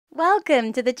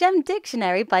Welcome to the Gem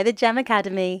Dictionary by the Gem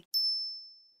Academy.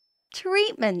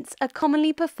 Treatments are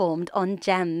commonly performed on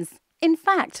gems. In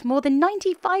fact, more than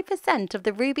 95% of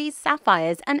the rubies,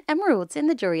 sapphires and emeralds in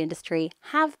the jewellery industry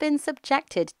have been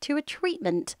subjected to a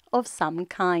treatment of some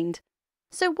kind.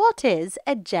 So what is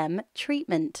a gem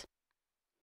treatment?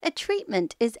 A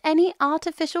treatment is any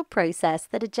artificial process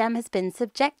that a gem has been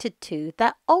subjected to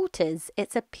that alters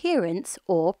its appearance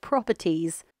or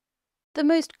properties. The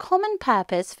most common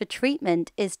purpose for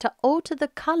treatment is to alter the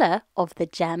colour of the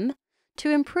gem, to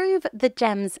improve the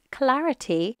gem's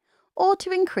clarity, or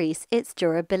to increase its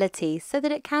durability so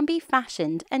that it can be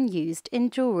fashioned and used in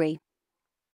jewellery.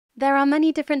 There are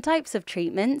many different types of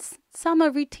treatments. Some are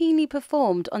routinely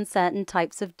performed on certain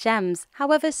types of gems,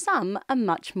 however some are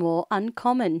much more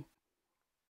uncommon.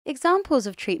 Examples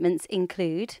of treatments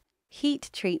include heat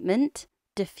treatment,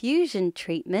 diffusion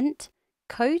treatment,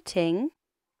 coating,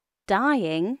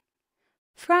 dyeing,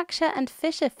 fracture and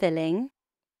fissure filling,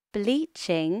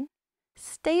 bleaching,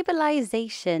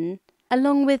 stabilization,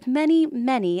 along with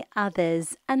many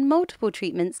others, and multiple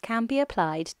treatments can be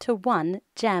applied to one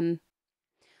gem.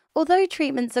 Although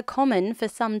treatments are common for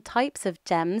some types of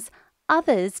gems,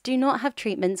 others do not have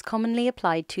treatments commonly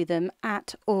applied to them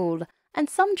at all, and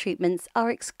some treatments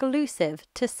are exclusive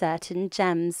to certain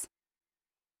gems.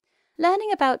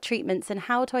 Learning about treatments and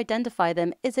how to identify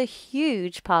them is a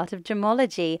huge part of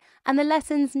gemmology, and the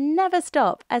lessons never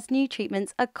stop as new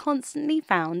treatments are constantly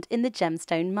found in the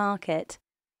gemstone market.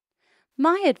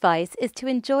 My advice is to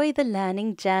enjoy the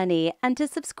learning journey and to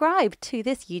subscribe to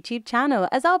this YouTube channel,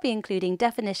 as I'll be including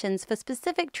definitions for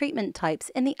specific treatment types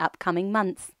in the upcoming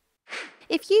months.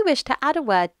 If you wish to add a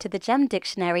word to the Gem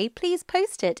Dictionary, please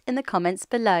post it in the comments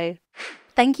below.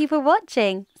 Thank you for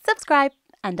watching, subscribe,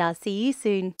 and I'll see you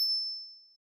soon.